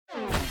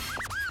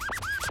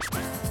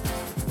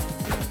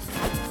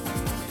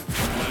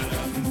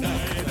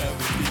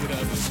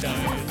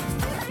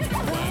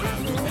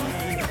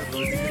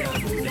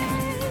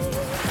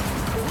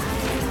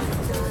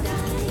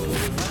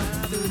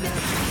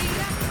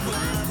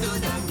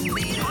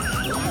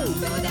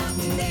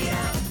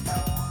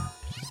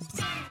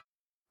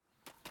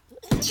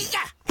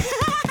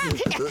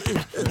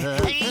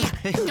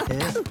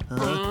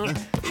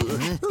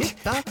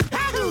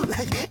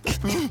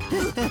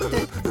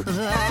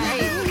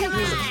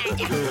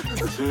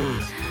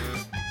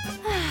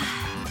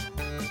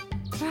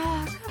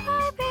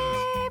Rock-a-bye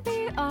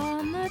baby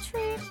on the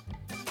tree.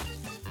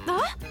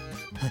 Huh?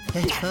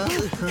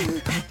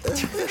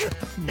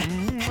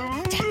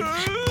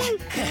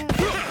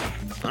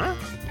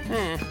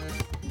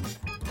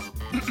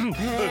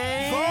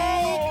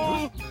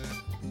 Fall!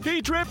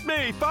 He tripped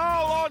me!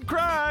 Fall on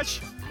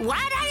Crash! What?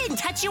 I didn't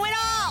touch you at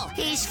all!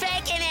 He's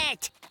faking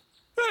it!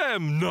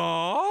 Am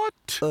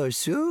not. Or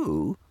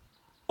so.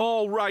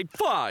 All right,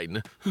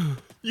 fine.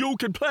 You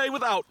can play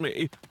without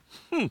me.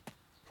 We're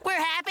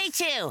happy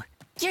to.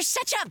 You're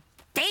such a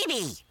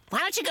baby. Why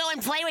don't you go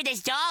and play with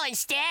this doll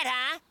instead,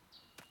 huh?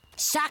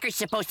 Soccer's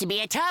supposed to be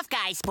a tough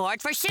guy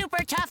sport for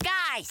super tough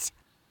guys.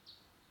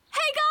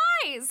 Hey,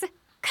 guys!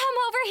 Come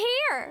over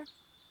here.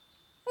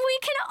 We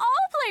can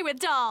all play with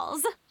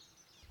dolls.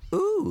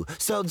 Ooh,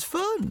 sounds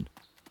fun.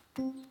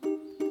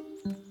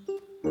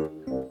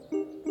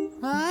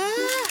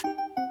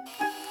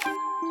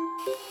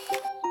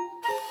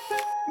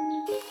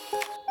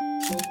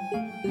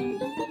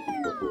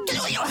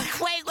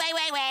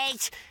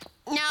 Wait.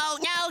 No,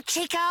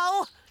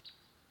 Chico.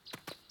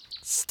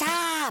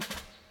 Stop.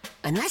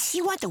 Unless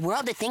you want the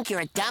world to think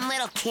you're a dumb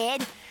little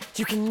kid,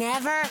 you can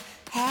never,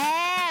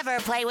 ever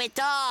play with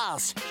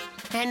dolls.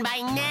 And by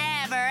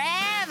never,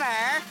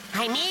 ever,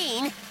 I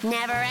mean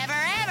never,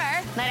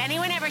 ever let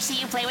anyone ever see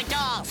you play with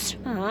dolls.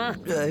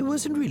 I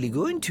wasn't really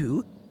going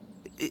to.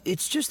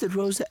 It's just that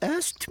Rosa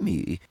asked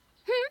me.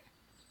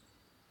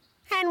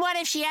 And what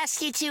if she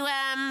asked you to,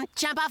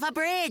 jump off a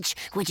bridge?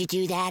 Would you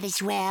do that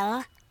as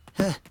well?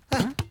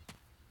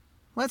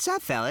 What's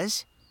up,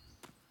 fellas?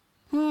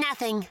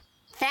 Nothing.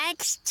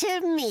 Thanks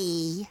to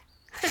me.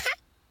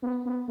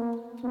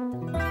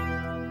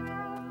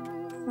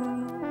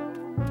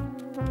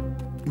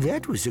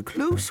 That was a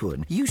close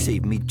one. You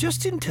saved me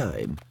just in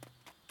time.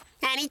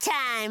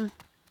 Anytime.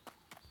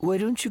 Why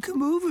don't you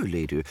come over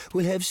later?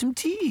 We'll have some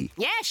tea.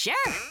 Yeah, sure.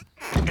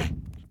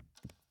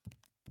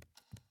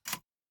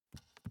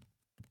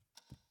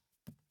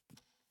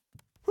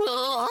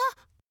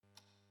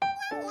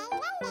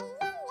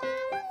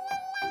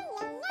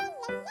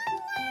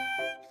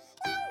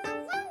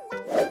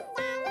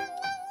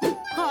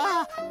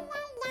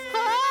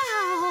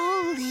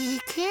 Holy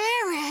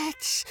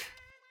carrots.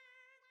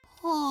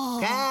 Oh.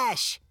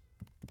 Crash!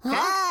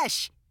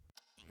 Crash!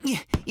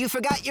 You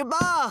forgot your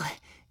ball!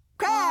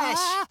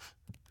 Crash!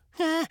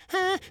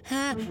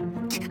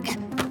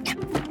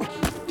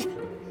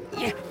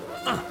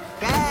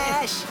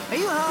 Crash! Are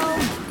you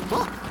home?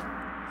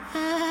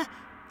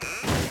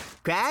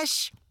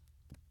 Crash?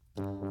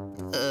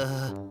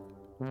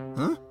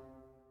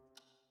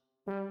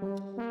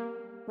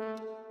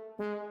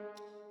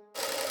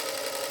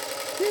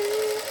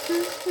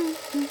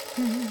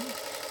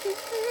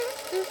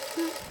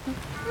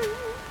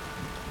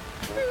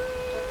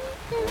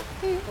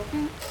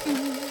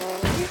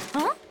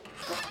 Huh?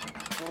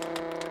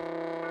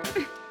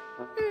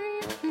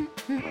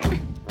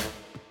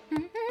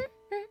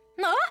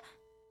 Huh?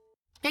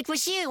 It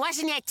was you,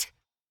 wasn't it?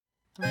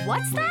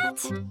 What's that?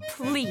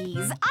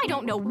 Please, I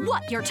don't know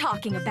what you're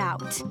talking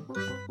about.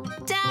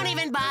 Don't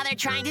even bother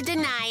trying to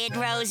deny it,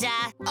 Rosa.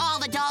 All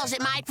the dolls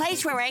at my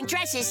place were wearing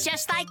dresses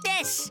just like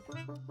this.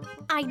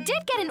 I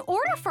did get an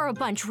order for a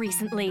bunch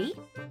recently.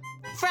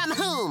 From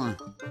whom?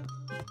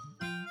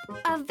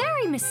 A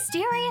very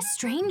mysterious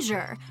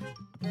stranger.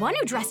 One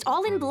who dressed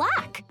all in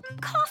black.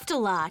 Coughed a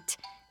lot.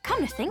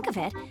 Come to think of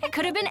it, it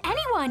could have been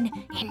anyone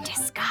in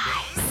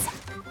disguise.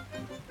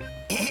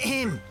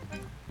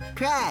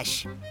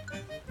 Crash,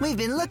 we've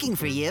been looking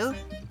for you.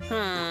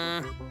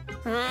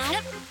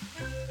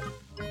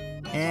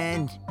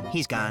 And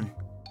he's gone.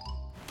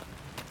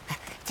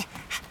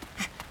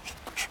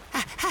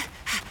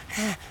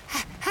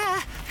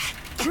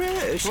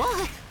 Crash!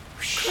 What?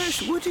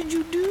 Crash, what did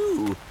you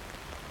do?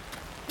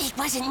 It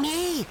wasn't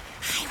me.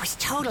 I was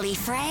totally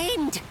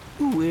framed.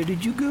 Where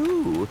did you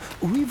go?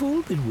 We've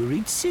all been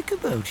worried sick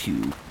about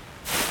you.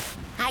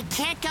 I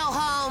can't go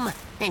home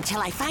until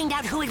I find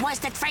out who it was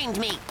that framed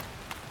me.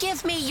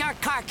 Give me your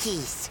car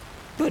keys.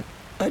 But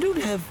I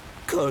don't have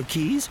car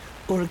keys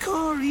or a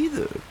car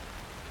either.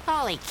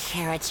 Holy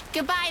carrots.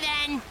 Goodbye,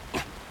 then.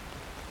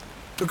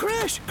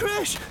 Crash!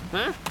 Crash!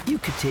 Huh? You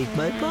could take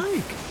my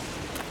bike.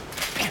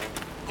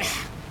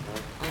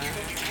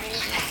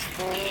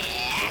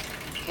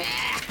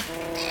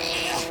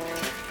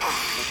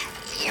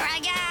 Here I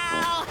go.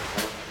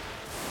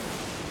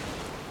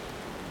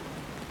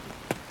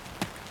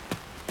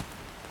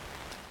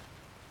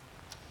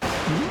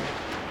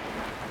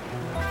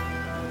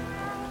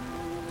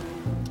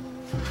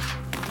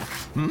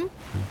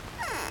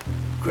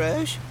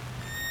 Crash?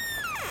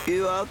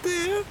 You out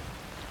there?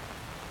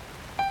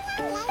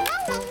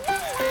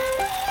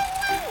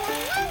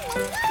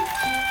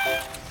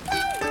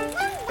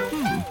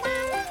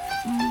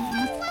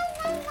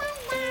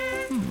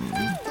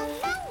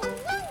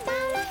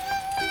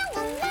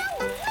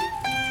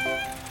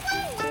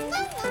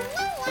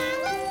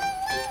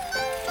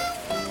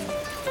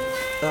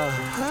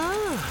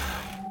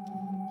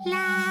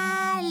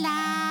 La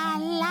la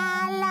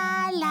la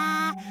la la.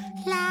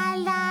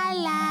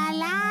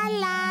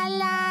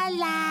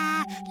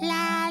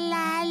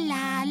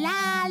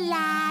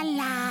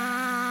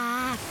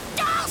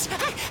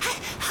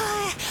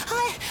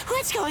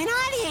 What's going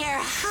on here?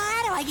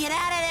 How do I get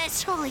out of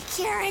this? Holy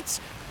carrots.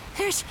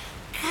 There's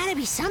gotta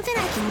be something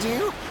I can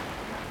do.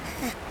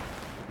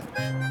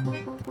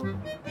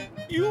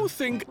 You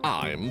think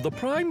I'm the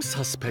prime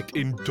suspect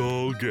in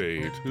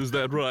Dollgate, is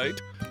that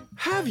right?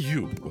 Have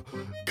you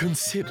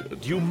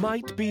considered you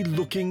might be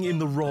looking in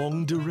the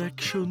wrong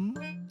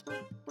direction?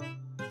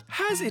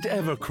 Has it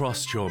ever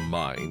crossed your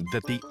mind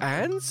that the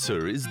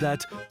answer is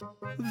that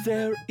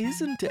there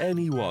isn't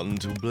anyone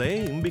to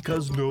blame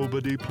because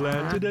nobody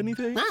planted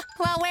anything? Huh?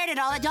 Well, where did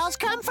all the dolls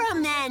come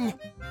from, then?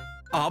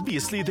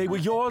 Obviously, they were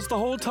yours the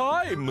whole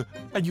time,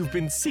 and you've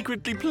been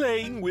secretly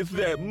playing with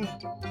them.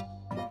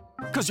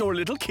 'Cause you're a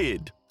little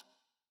kid.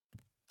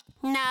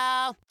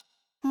 No.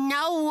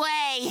 No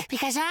way,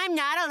 because I'm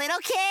not a little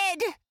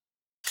kid.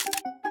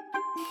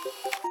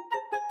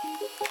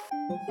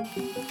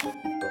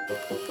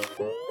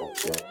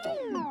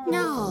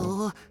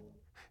 No.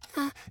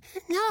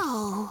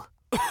 No.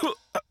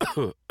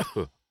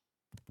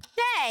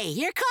 Hey,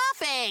 you're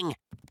coughing.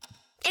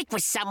 It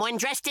was someone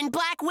dressed in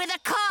black with a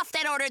cough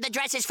that ordered the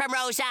dresses from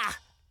Rosa.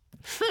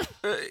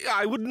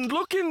 I wouldn't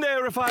look in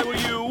there if I were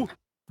you.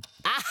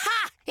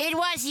 Aha! It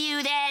was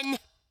you, then.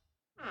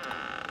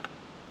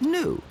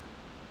 No,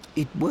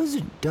 it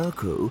wasn't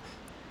Darko,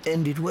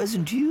 and it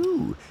wasn't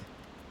you.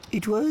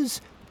 It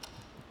was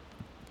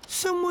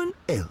someone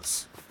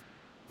else.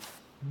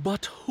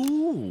 But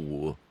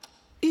who?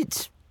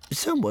 It's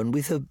someone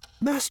with a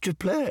master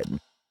plan.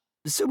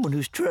 Someone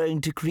who's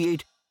trying to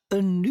create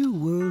a new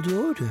world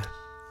order.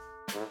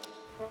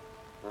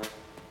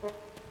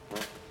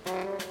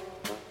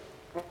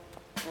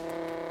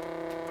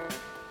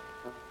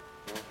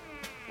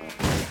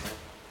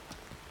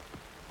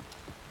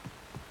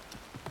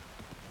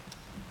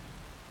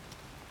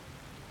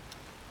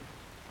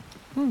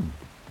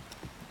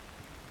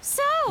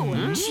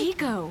 So,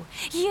 Chico,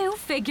 you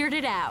figured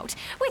it out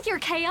with your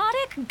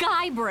chaotic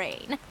guy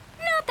brain.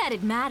 Not that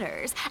it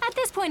matters. At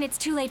this point, it's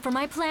too late for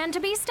my plan to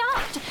be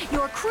stopped.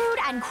 Your crude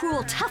and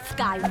cruel tough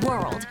guy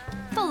world,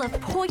 full of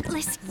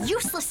pointless,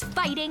 useless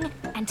fighting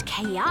and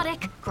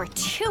chaotic,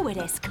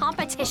 gratuitous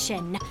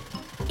competition.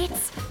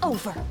 It's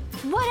over.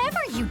 Whatever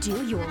you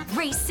do, you're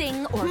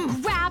racing or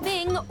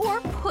grabbing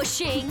or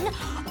pushing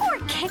or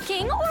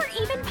kicking or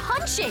even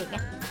punching.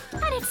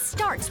 And it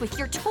starts with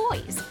your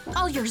toys.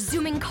 All your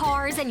zooming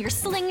cars and your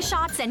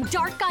slingshots and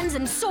dart guns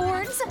and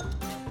swords.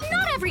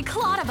 Not every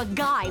clod of a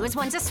guy was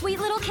once a sweet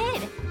little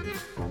kid.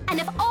 And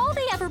if all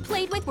they ever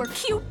played with were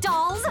cute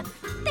dolls,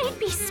 they'd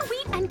be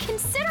sweet and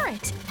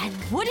considerate and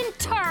wouldn't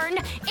turn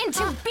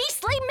into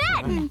beastly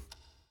men.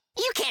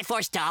 You can't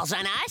force dolls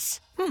on us.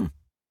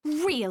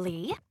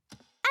 Really?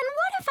 And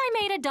what if I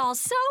made a doll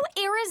so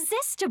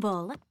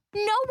irresistible?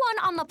 No one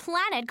on the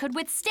planet could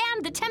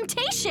withstand the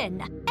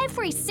temptation.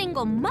 Every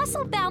single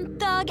muscle-bound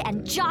thug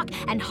and jock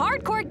and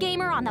hardcore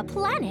gamer on the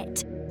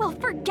planet will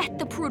forget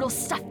the brutal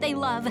stuff they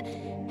love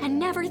and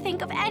never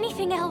think of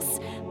anything else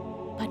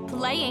but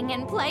playing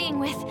and playing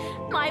with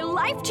my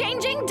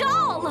life-changing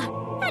doll.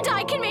 And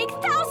I can make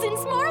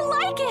thousands more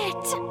like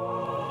it.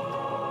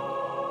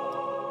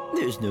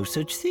 There's no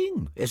such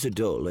thing as a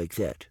doll like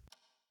that.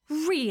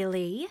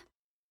 Really?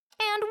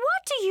 And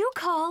what do you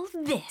call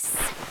this?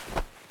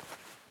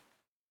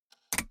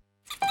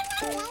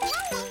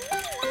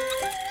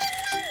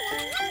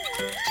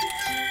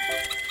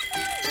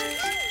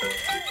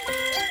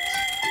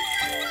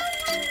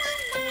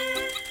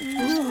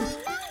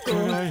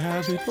 Can I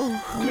have it,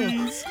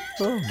 please?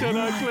 Can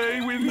I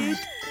play with it?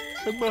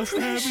 I must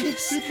have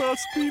it. It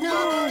must be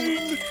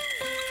mine.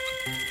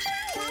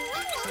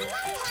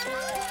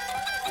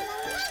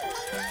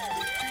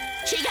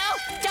 Chico,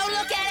 don't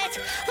look at it!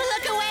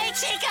 Look away,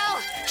 Chico!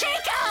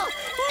 Chico!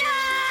 No!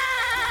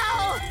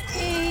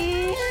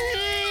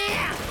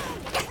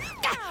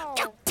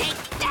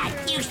 Take that,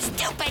 you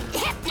stupid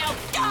hypno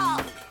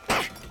doll!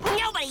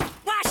 Nobody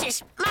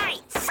washes my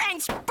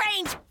friend's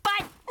brains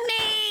but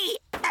me!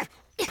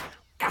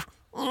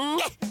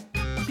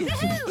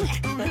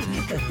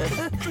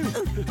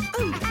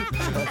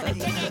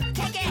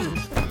 Take it!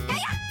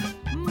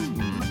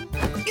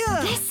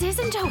 This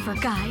isn't over,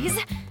 guys.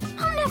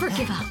 I'll never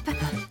give up.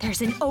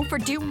 There's an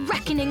overdue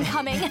reckoning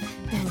coming.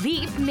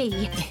 Believe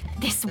me,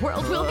 this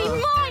world will be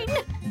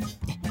mine!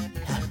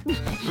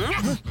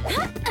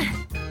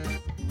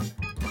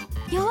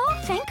 You'll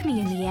all thank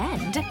me in the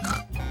end.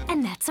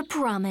 And that's a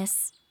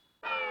promise.